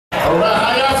All right,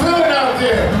 how y'all feeling out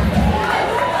there?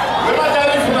 Where my got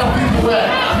in from them people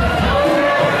at?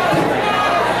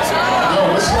 Yo,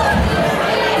 what's up?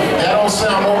 That don't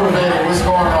sound motivated. What's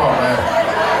going on, man?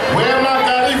 Where my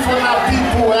got in from them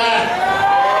people at?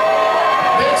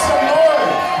 Make some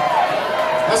noise.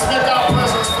 Let's make our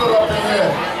presence fill up in here.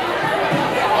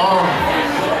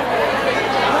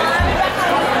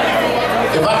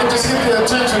 If I could just get their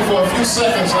attention for a few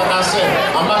seconds, like I said,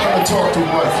 I'm not going to talk too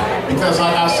much because,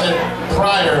 like I said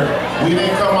prior, we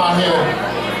didn't come out here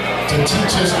to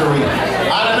teach history.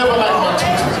 I never liked my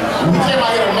teachers. We came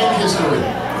out here to make history.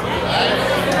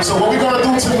 Right? So what we're going to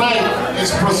do tonight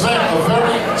is present a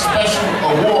very special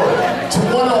award to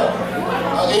one of.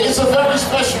 It's a very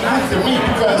special group to me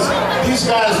because these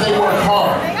guys, they work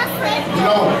hard. You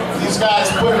know, these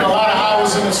guys put in a lot of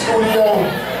hours in the studio.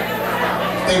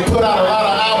 They put out a lot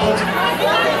of albums.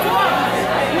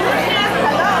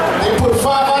 They put 5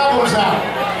 albums out.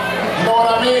 You know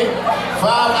what I mean?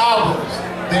 5 albums.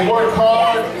 They work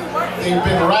hard. They've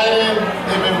been writing.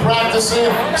 They've been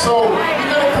practicing. So we're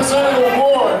going to present an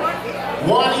award,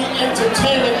 Wani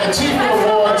Entertainment Achievement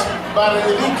Awards by the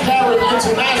Elite Carib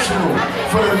International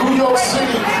for the New York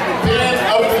City Band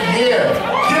of the Year.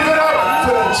 Give it up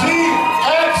for the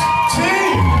GXT.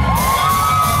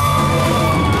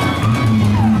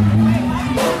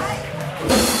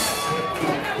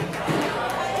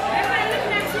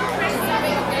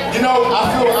 You know, I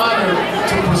feel honored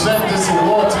to present this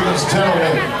award to these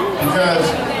gentlemen because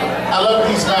I love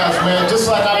these guys, man. Just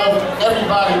like I love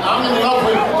everybody. I'm in love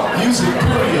with music,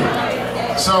 period.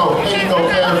 So, here you go,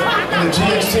 Kev, and the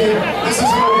GXT. This is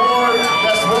an award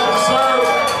that's well deserved.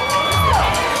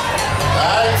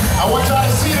 Alright, I want y'all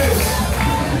to see this.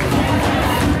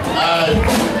 Alright,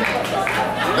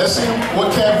 let's see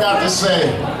what Kev got to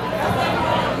say.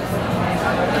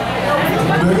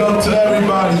 Big up to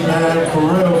everybody, man, for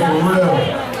real, for real.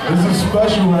 This is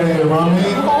special right here, I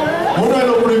mean. Uno de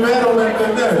los primeros en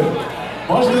entender.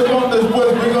 Once they come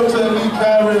después, big up to Elite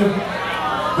Carib,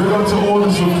 big up to all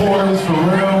the supporters, for real.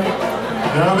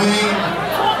 You know what I mean?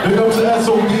 Big up to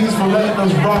SOB'S for letting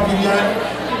us rock again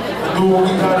and do what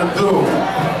we gotta do.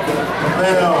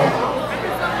 Man,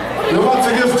 we're about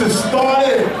to get this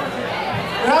started. You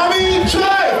know what I mean?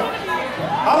 Trey,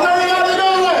 how's everybody doing?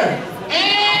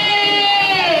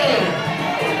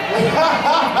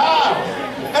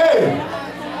 Hey,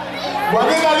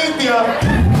 Guadena Limpia.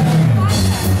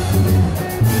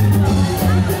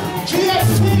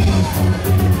 GXT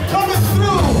coming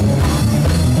through.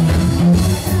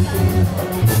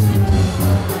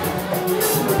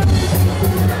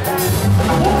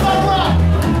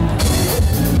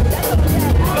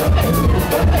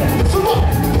 Super,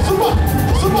 super,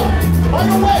 super, on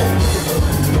your way.